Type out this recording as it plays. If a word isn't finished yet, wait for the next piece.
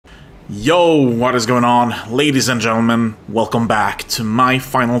Yo, what is going on, ladies and gentlemen? Welcome back to my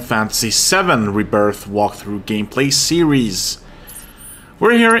Final Fantasy VII Rebirth walkthrough gameplay series.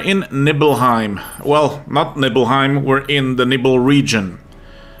 We're here in Nibelheim. Well, not Nibelheim, we're in the Nibel region.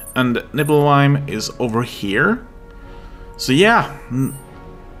 And Nibelheim is over here. So yeah,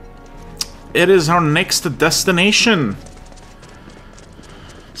 it is our next destination.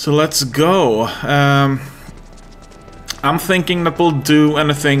 So let's go. I'm thinking that we'll do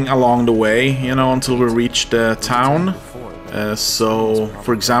anything along the way, you know, until we reach the town. So,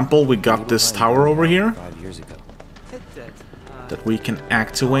 for example, we got this tower over here that we can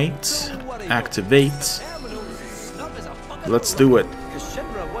activate. Let's do it.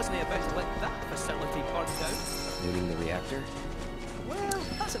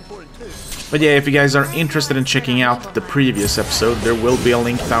 But yeah, if you guys are interested in checking out the previous episode, there will be a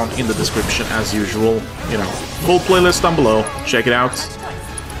link down in the description as usual. You know, full playlist down below. Check it out.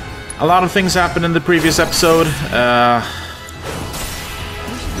 A lot of things happened in the previous episode.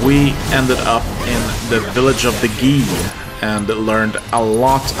 We ended up in the village of the Gi and learned a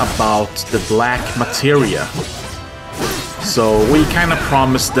lot about the black materia. So we kind of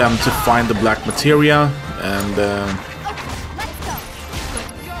promised them to find the black materia, and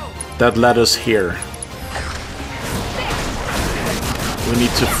that led us here. We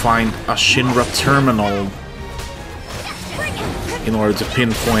need to find a Shinra terminal in order to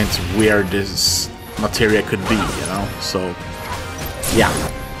pinpoint where this materia could be, you know? So, yeah.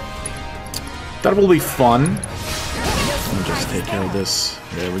 That will be fun. Let me just take care of this.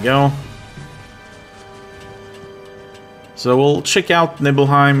 There we go. So we'll check out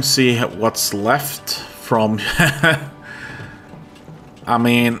Nibelheim, see what's left from... I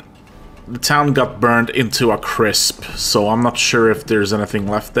mean... The town got burned into a crisp, so I'm not sure if there's anything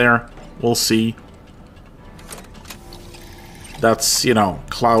left there. We'll see. That's, you know,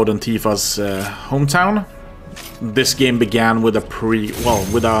 Cloud and Tifa's hometown. This game began with a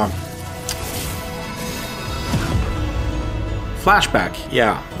with a flashback.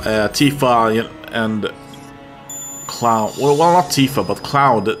 Yeah, Tifa and Cloud. Well, not Tifa, but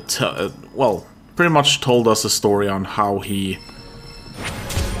Cloud. Well, pretty much told us a story on how he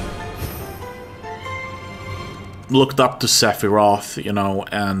looked up to Sephiroth, you know,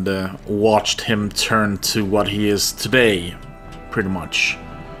 and watched him turn to what he is today, pretty much.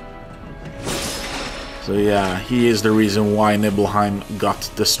 So yeah, he is the reason why Nibelheim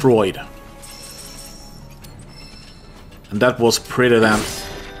got destroyed. And that was pretty damn...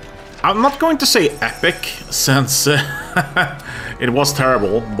 I'm not going to say epic, since it was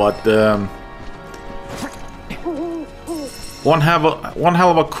terrible, but one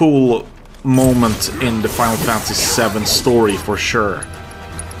hell of a cool moment in the Final Fantasy VII story for sure.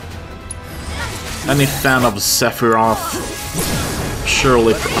 Any fan of Sephiroth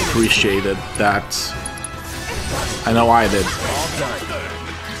surely appreciated that. I know I did.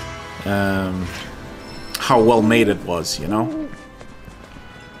 How well made it was, you know?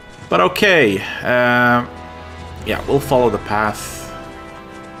 But okay, yeah, we'll follow the path.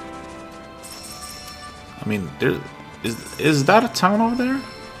 I mean, is that a town over there?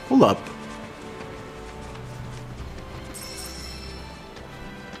 Hold up.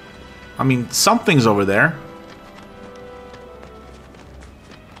 I mean, something's over there.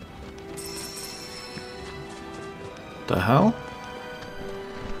 The hell?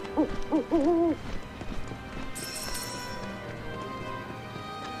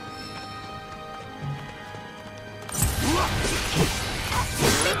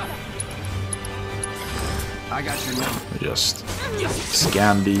 I got your number. Just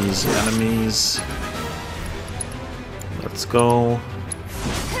scan these enemies. Let's go.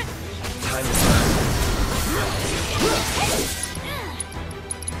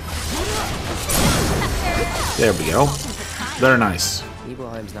 There we go. Very nice.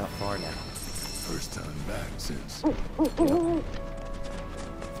 Nibelheim's not far now. First time back since.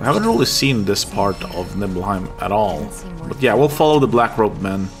 I haven't really seen this part of Nibelheim at all. But yeah, we'll follow the Black Robe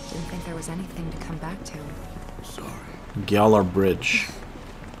Men. Didn't think there was anything to come back to. Sorry. Gjallar Bridge.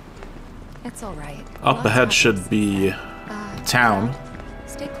 It's all right. Up ahead should be town.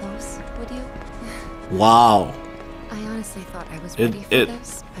 Stay close, would you? Wow. I honestly thought I was ready for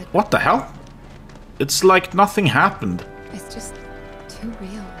this, but What the hell? It's like nothing happened. it's just too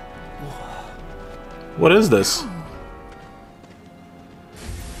real. What is this?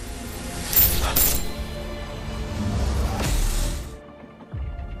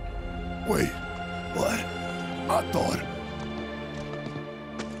 Wait, what? I thought...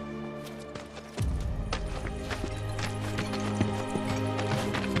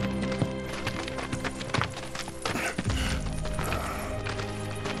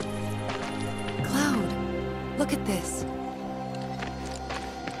 Look at this.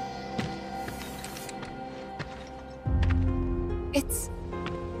 It's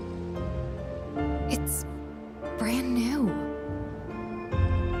brand new.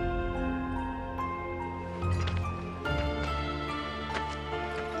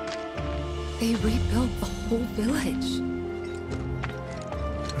 They rebuilt the whole village.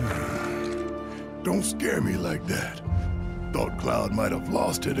 Don't scare me like that. Thought Cloud might have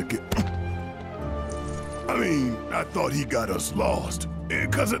lost it again. I mean, I thought he got us lost,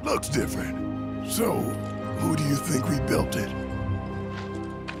 because it looks different. So, who do you think rebuilt it?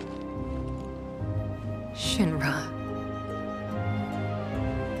 Shinra.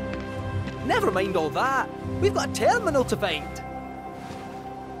 Never mind all that. We've got a terminal to find.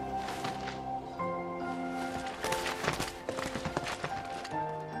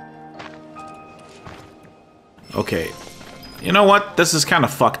 Okay. You know what? This is kind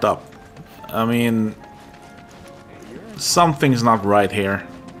of fucked up. I mean, something's not right here.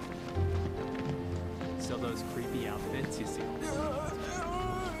 So those creepy outfits you see.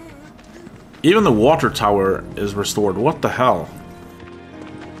 Even the water tower is restored. What the hell?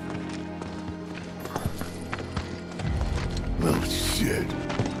 Oh, shit.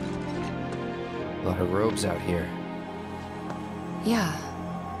 A lot of robes out here. Yeah.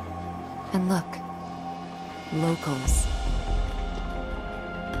 And look. Locals.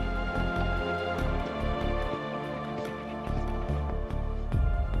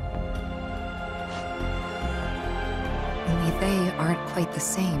 Only they aren't quite the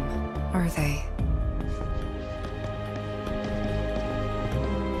same, are they?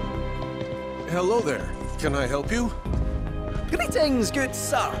 Hello there. Can I help you? Greetings, good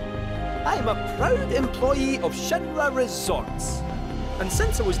sir. I am a proud employee of Shinra Resorts. And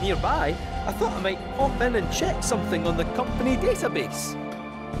since I was nearby, I thought I might pop in and check something on the company database.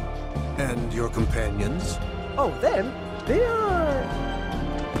 And your companions? Oh, them? They are...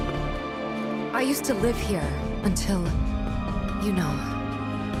 I used to live here until, you know.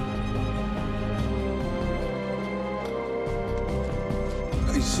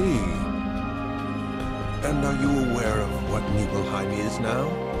 I see. And are you aware of what Nibelheim is now?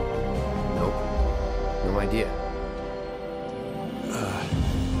 Nope. No idea.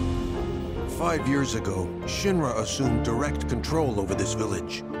 5 years ago, Shinra assumed direct control over this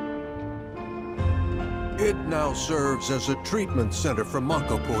village. It now serves as a treatment center for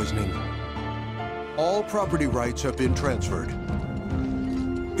Mako poisoning. All property rights have been transferred.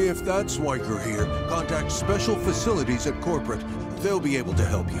 If that's why you're here, contact Special Facilities at Corporate. They'll be able to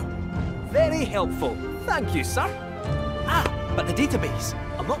help you. Very helpful. Thank you, sir. Ah, but the database.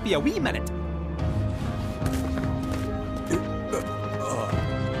 I'll not be a wee minute.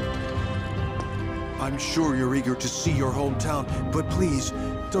 I'm sure you're eager to see your hometown, but please,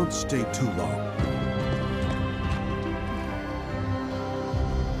 don't stay too long.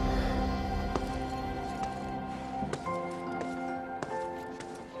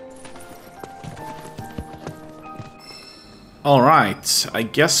 Alright, I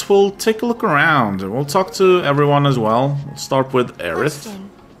guess we'll take a look around. We'll talk to everyone as well. We'll start with Aerith.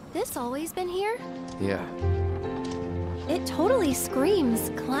 Question. This always been here? Yeah. It totally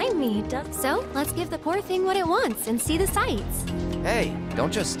screams, climb me. So, let's give the poor thing what it wants and see the sights. Hey,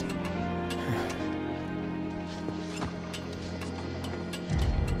 don't just...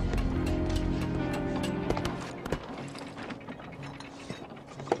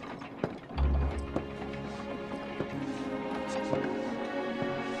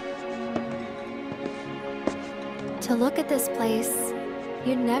 To look at this place,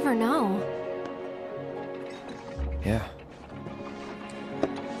 you'd never know. Yeah.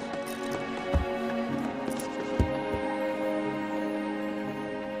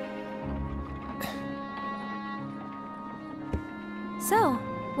 So,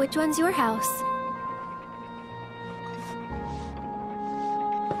 which one's your house?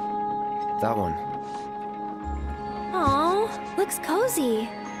 That one. Aw, looks cozy.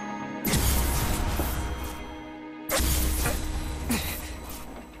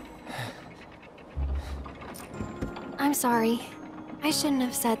 I'm sorry. I shouldn't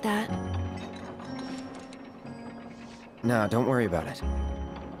have said that. No, don't worry about it.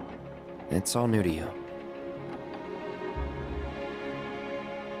 It's all new to you.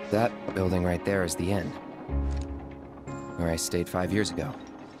 That building right there is the inn. Where I stayed 5 years ago.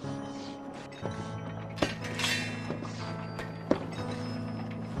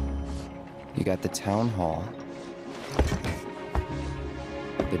 You got the town hall,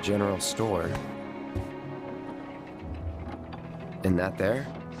 the general store, and that there,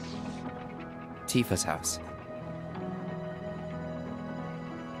 Tifa's house.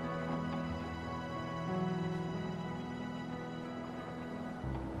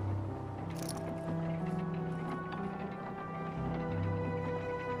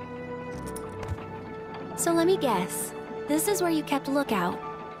 So let me guess. This is where you kept lookout.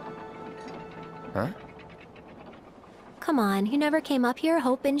 Huh? Come on, you never came up here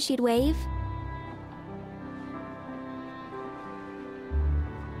hoping she'd wave?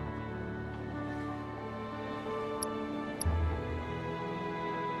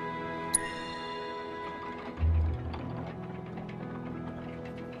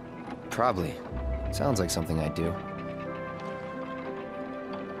 Probably. Sounds like something I'd do.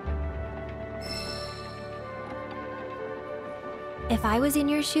 If I was in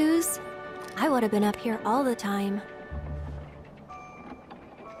your shoes, I would have been up here all the time.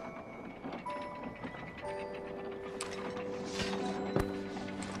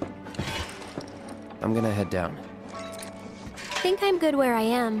 I'm gonna head down. Think I'm good where I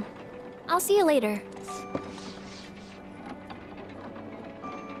am. I'll see you later.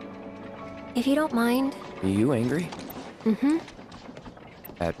 If you don't mind. Are you angry? Mm-hmm.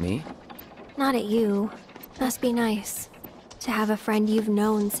 At me? Not at you. Must be nice to have a friend you've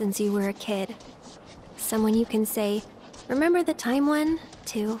known since you were a kid. Someone you can say, remember the time when,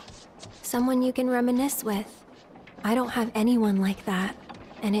 to. Someone you can reminisce with. I don't have anyone like that,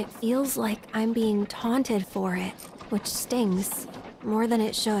 and it feels like I'm being taunted for it, which stings more than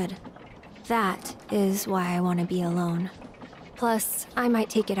it should. That is why I want to be alone. Plus, I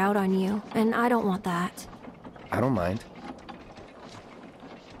might take it out on you, and I don't want that. I don't mind.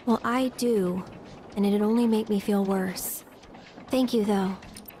 Well, I do, and it'd only make me feel worse. Thank you, though.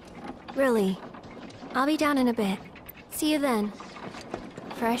 Really. I'll be down in a bit. See you then.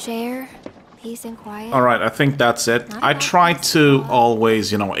 Fresh air, peace and quiet. Alright, I think that's it. I try to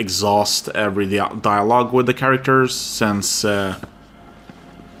always, you know, exhaust every dialogue with the characters, since you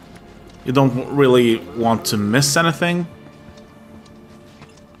don't really want to miss anything.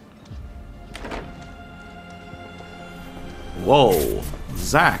 Whoa,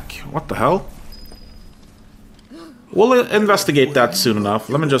 Zack, what the hell? We'll investigate that soon enough.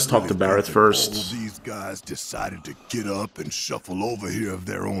 Let me just talk to Barrett first. All these guys decided to get up and shuffle over here of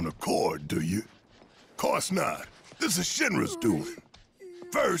their own accord, do you? Course not. This is Shinra's doing.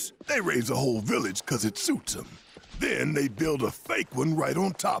 First, they raise a whole village because it suits them. Then they build a fake one right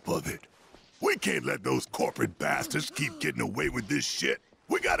on top of it. We can't let those corporate bastards keep getting away with this shit.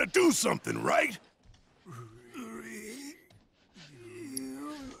 We gotta do something, right?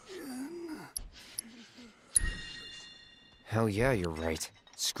 Hell yeah, you're right.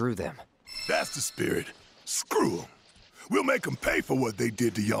 Screw them. That's the spirit. Screw them. We'll make them pay for what they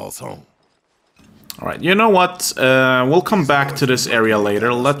did to y'all's home. Alright, you know what? We'll come back to this area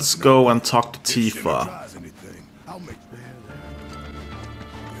later. Let's go and talk to Tifa.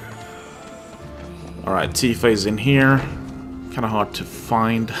 Alright, Tifa is in here. Kinda hard to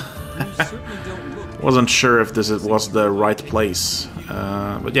find. Wasn't sure if this was the right place.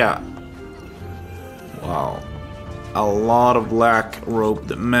 But yeah. Wow. A lot of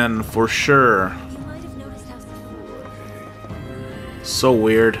black-robed men, for sure. So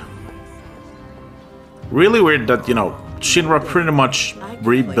weird. Really weird that, you know, Shinra pretty much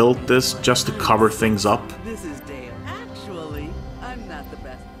rebuilt this just to cover things up.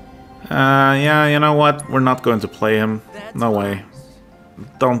 Yeah, you know what? We're not going to play him. No way.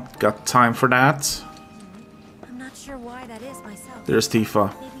 Don't got time for that. I'm not sure why that is myself. There's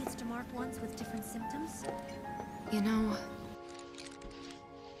Tifa. Maybe it's to mark ones with different symptoms? You know...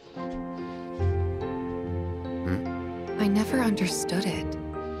 I never understood it.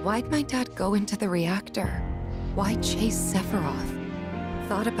 Why'd my dad go into the reactor? Why chase Sephiroth?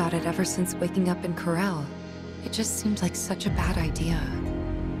 Thought about it ever since waking up in Corel. It just seemed like such a bad idea.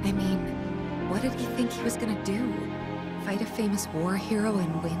 I mean, what did he think he was gonna do? Fight a famous war hero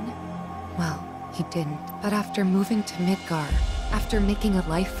and win? Well, he didn't. But after moving to Midgar, after making a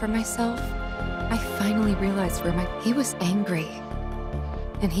life for myself, I finally realized where he was angry.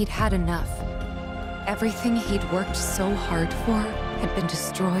 And he'd had enough. Everything he'd worked so hard for had been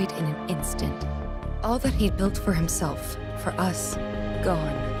destroyed in an instant. All that he'd built for himself, for us,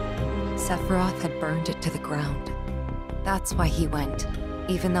 gone. Sephiroth had burned it to the ground. That's why he went,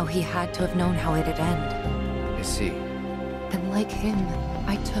 even though he had to have known how it'd end. I see. And like him,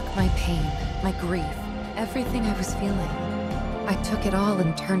 I took my pain, my grief, everything I was feeling. I took it all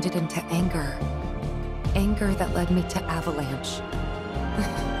and turned it into anger. Anger that led me to Avalanche.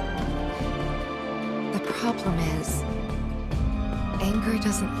 The problem is, anger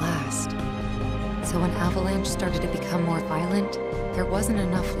doesn't last. So when Avalanche started to become more violent, there wasn't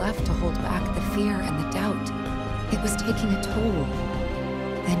enough left to hold back the fear and the doubt. It was taking a toll.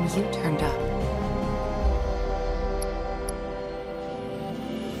 Then you turned up.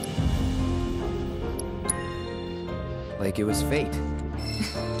 Like it was fate.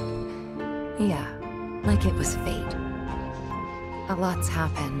 Yeah, Like it was fate. A lot's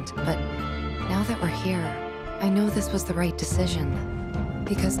happened, but now that we're here, I know this was the right decision.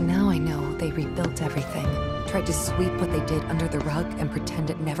 Because now I know they rebuilt everything, tried to sweep what they did under the rug and pretend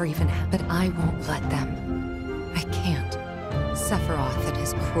it never even happened. But I won't let them. I can't. Sephiroth and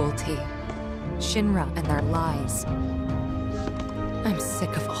his cruelty. Shinra and their lies. I'm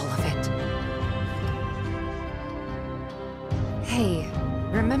sick of all of it. Hey,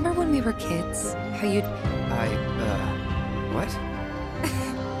 remember when we were kids? How you'd... what?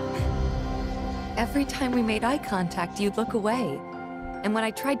 Every time we made eye contact, you'd look away. And when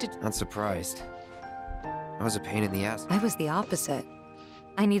I tried to... Not surprised. I was a pain in the ass. I was the opposite.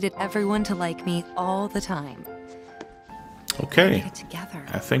 I needed everyone to like me all the time. Okay. Get it together.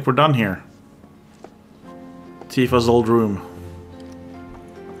 I think we're done here. Tifa's old room.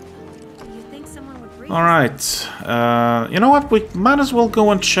 Alright. You know what? We might as well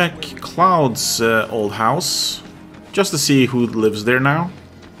go and check Cloud's old house. Just to see who lives there now.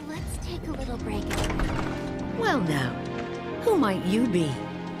 Let's take a little break. Well now, who might you be?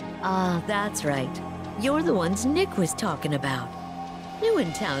 Ah, that's right. You're the ones Nick was talking about. New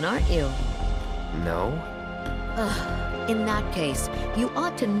in town, aren't you? No? In that case, you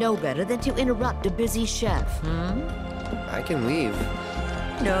ought to know better than to interrupt a busy chef, hmm? I can leave.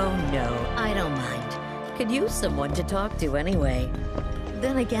 No, I don't mind. Could use someone to talk to anyway.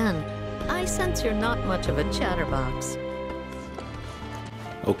 Then again, I sense you're not much of a chatterbox.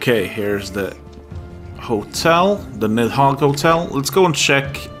 Okay, here's the hotel, the Nidhogg Hotel. Let's go and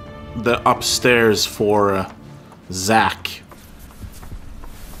check the upstairs for Zack.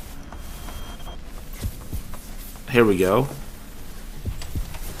 Here we go.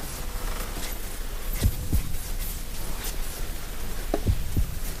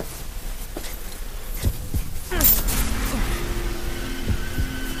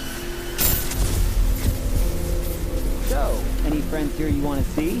 So, any friends here you want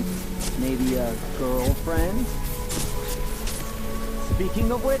to see? Maybe a girlfriend?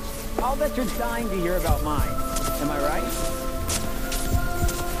 Speaking of which, I'll bet you're dying to hear about mine. Am I right?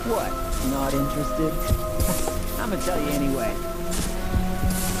 What? Not interested? I'm gonna tell you anyway.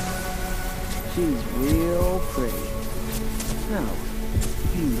 She's real pretty. No,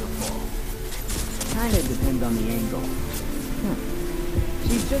 beautiful. Kinda depends on the angle.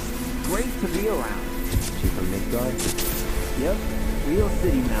 She's just great to be around. She from Midgard? Yep, real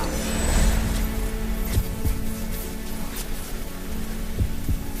city mouse.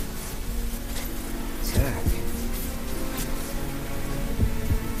 Zack.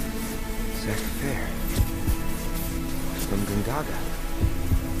 Zack Fair. From Gungaga.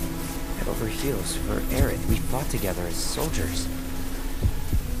 Head over heels for Aerith. We fought together as soldiers.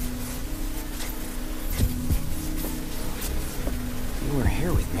 You were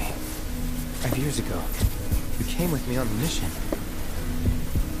here with me. 5 years ago. You came with me on the mission.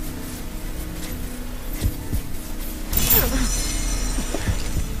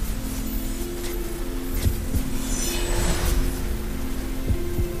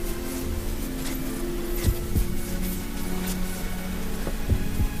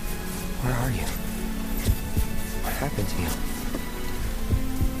 Where are you? What happened to you?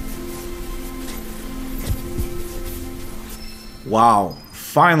 Wow,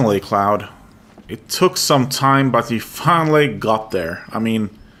 finally, Cloud. It took some time, but he finally got there. I mean,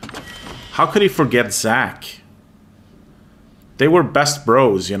 how could he forget Zack? They were best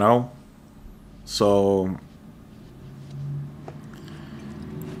bros, you know? So...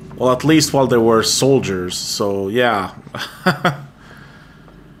 well, at least while they were soldiers, so yeah.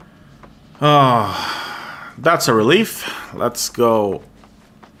 That's a relief. Let's go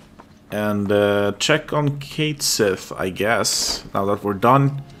and check on Kate Sith, I guess, now that we're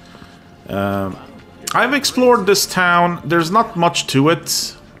done. I've explored this town. There's not much to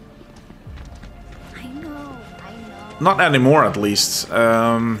it. I know. Not anymore, at least.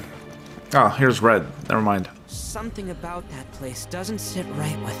 Here's Red. Never mind. Something about that place doesn't sit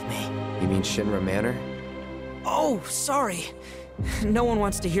right with me. You mean Shinra Manor? Oh, sorry. No one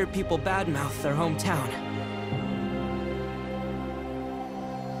wants to hear people badmouth their hometown.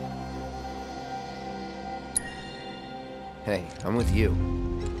 Hey, I'm with you.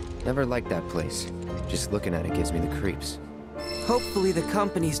 Never liked that place. Just looking at it gives me the creeps. Hopefully the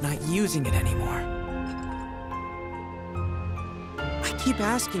company's not using it anymore. I keep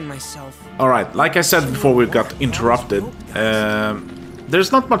asking myself... Alright, like I said before we got interrupted,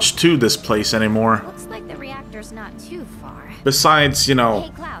 there's not much to this place anymore. Looks like the reactor's not too far. Besides, you know,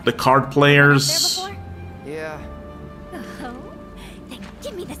 Hey, Cloud. the card players. Yeah. Oh, then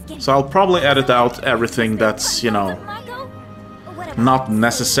give me the skin. So I'll probably edit out everything that's, you know, not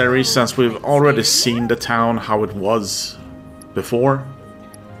necessary since we've already seen the town how it was before.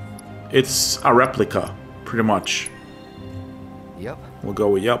 It's a replica, pretty much. Yep. We'll go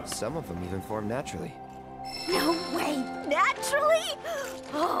with yep. Some of them even form naturally. No way! Naturally?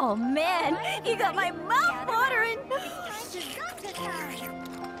 Oh man, you got my mouth watering!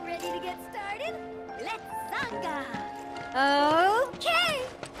 Ready to get started? Let's sanga! Okay!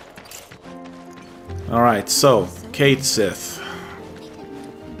 Alright, so, Kate Sith.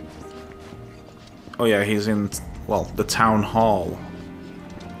 Oh yeah, he's in, well, the town hall.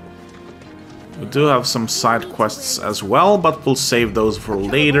 We do have some side quests as well, but we'll save those for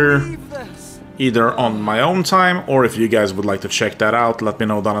later. Either on my own time, or if you guys would like to check that out, let me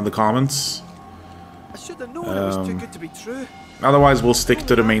know down in the comments. I should have known it was too good to be true. Otherwise, we'll stick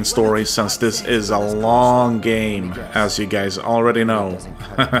to the main story, since this is a long game, as you guys already know.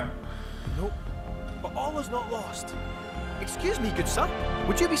 Nope, but all is not lost. Excuse me, good sir.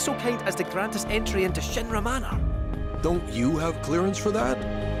 Would you be so kind as to grant us entry into Shinra Manor? Don't you have clearance for that?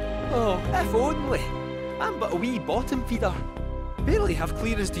 Oh, if only. I'm but a wee bottom feeder. Barely have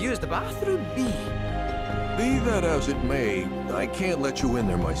clearance to use the bathroom, me. Be that as it may, I can't let you in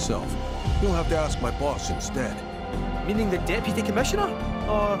there myself. You'll have to ask my boss instead. Meaning the deputy commissioner?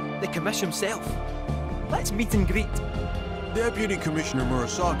 Or the commission himself? Let's meet and greet. Deputy Commissioner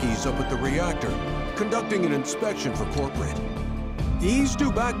Murasaki's up at the reactor, conducting an inspection for corporate. He's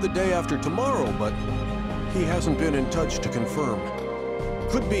due back the day after tomorrow, but he hasn't been in touch to confirm.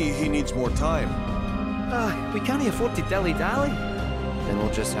 Could be he needs more time. We can't afford to dilly-dally. Then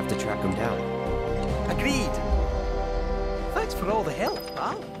we'll just have to track him down. Agreed. Thanks for all the help,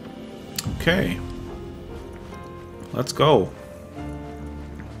 pal. Okay. Let's go.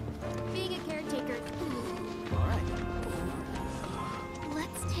 Being a caretaker. Alright.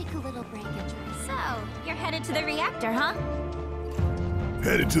 Let's take a little break and try. So, you're headed to the reactor, huh?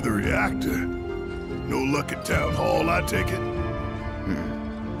 Headed to the reactor? No luck at town hall, I take it?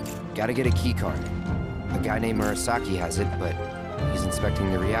 Gotta get a key card. A guy named Murasaki has it, but he's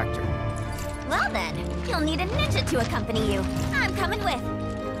inspecting the reactor. Well then, you'll need a ninja to accompany you. I'm coming with.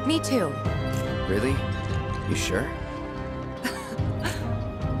 Me too. Really? You sure?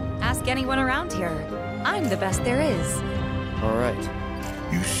 Ask anyone around here. I'm the best there is. All right.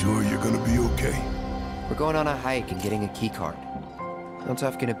 You sure you're gonna be okay? We're going on a hike and getting a key card. How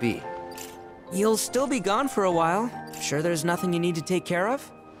tough can it be? You'll still be gone for a while. Sure there's nothing you need to take care of?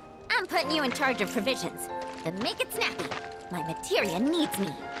 I'm putting you in charge of provisions. Then make it snappy. My materia needs me.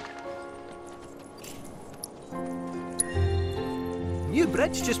 New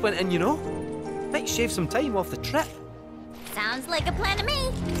bridge just went in, you know. Might shave some time off the trip. Sounds like a plan to me.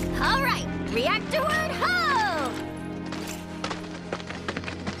 All right, reactorward ho!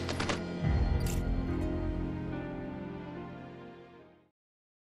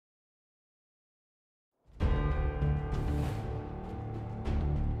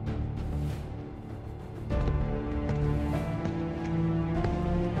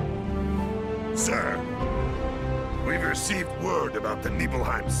 Sir, we've received word about the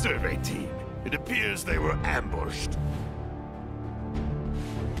Nibelheim survey team. It appears they were ambushed.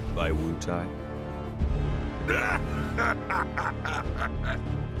 By Wu Tai?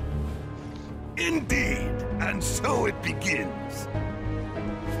 Indeed, and so it begins.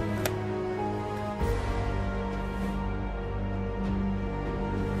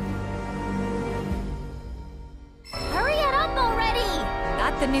 Hurry it up already!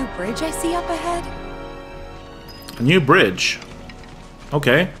 That the new bridge I see up ahead? A new bridge.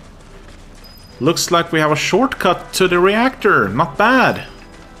 Okay. Looks like we have a shortcut to the reactor. Not bad.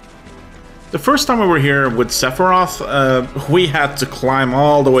 The first time we were here with Sephiroth, we had to climb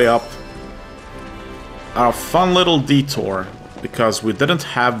all the way up. A fun little detour, because we didn't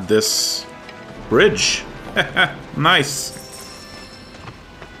have this bridge. Nice.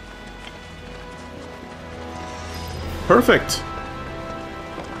 Perfect.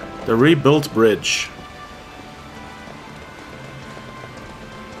 The rebuilt bridge.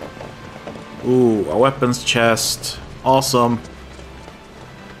 Ooh, a weapons chest. Awesome.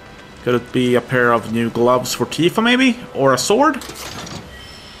 Could it be a pair of new gloves for Tifa, maybe? Or a sword?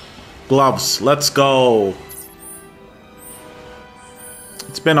 Gloves, let's go.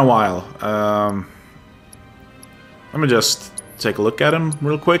 It's been a while. Let me just take a look at him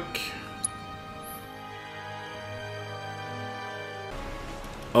real quick.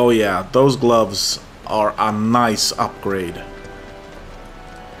 Oh yeah, those gloves are a nice upgrade.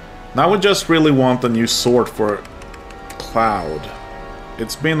 Now we just really want a new sword for Cloud.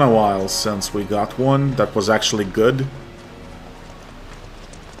 It's been a while since we got one that was actually good.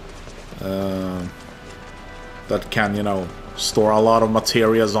 That can, you know, store a lot of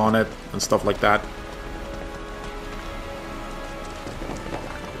materials on it and stuff like that.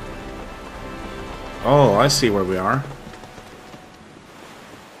 Oh, I see where we are.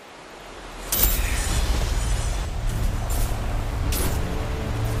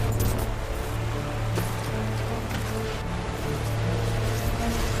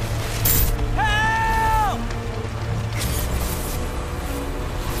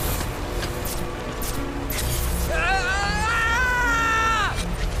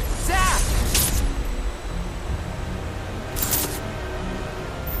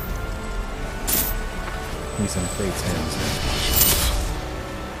 He's in Fate's hands now.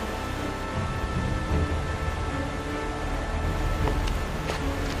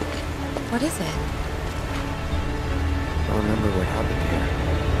 What is it? I don't remember what happened here.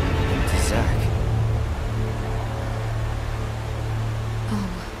 And to Zack.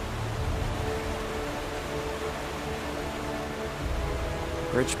 Oh.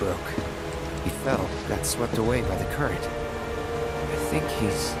 Bridge broke. He fell, got swept away by the current. I think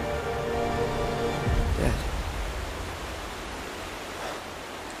he's dead.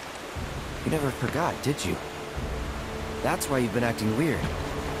 You never forgot, did you? That's why you've been acting weird.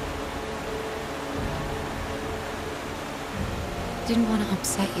 Didn't want to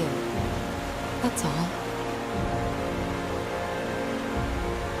upset you. That's all.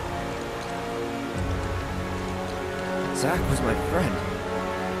 Zack was my friend.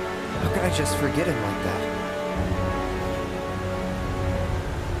 How could I just forget him like that?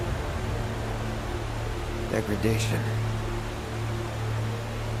 Degradation.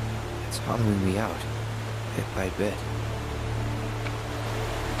 It's hollowing me out, bit by bit.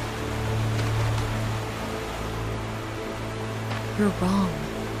 You're wrong.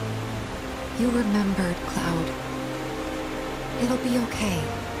 You remembered, Cloud. It'll be okay.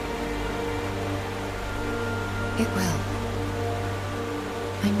 It will.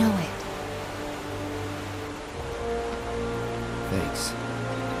 I know it. Thanks.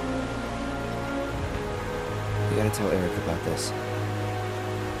 You gotta tell Eric about this.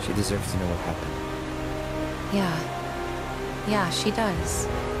 She deserves to know what happened. Yeah, she does.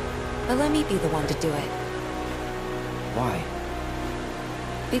 But let me be the one to do it. Why?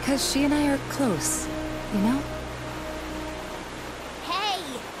 Because she and I are close, you know? Hey!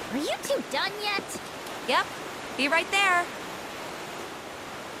 Are you two done yet? Yep, be right there.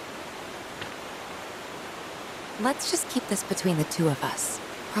 Let's just keep this between the two of us.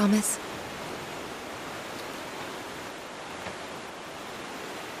 Promise?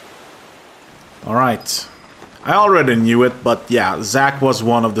 Alright. I already knew it, but yeah, Zack was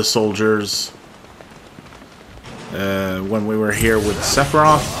one of the soldiers when we were here with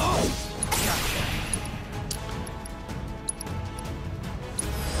Sephiroth.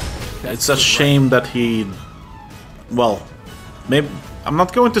 It's a shame that he... Well, maybe... I'm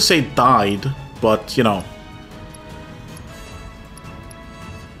not going to say died, but, you know...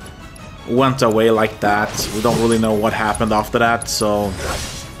 went away like that. We don't really know what happened after that, so...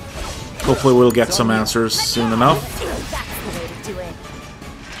 hopefully we'll get some answers soon enough.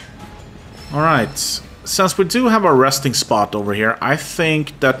 Alright, since we do have a resting spot over here, I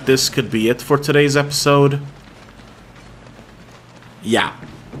think that this could be it for today's episode. Yeah,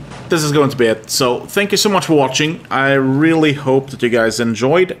 this is going to be it. So, thank you so much for watching. I really hope that you guys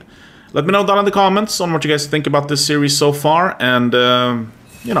enjoyed. Let me know down in the comments on what you guys think about this series so far, and,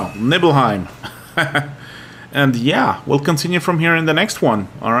 you know, Nibelheim. And yeah, we'll continue from here in the next one,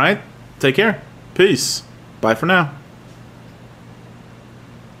 alright? Take care. Peace. Bye for now.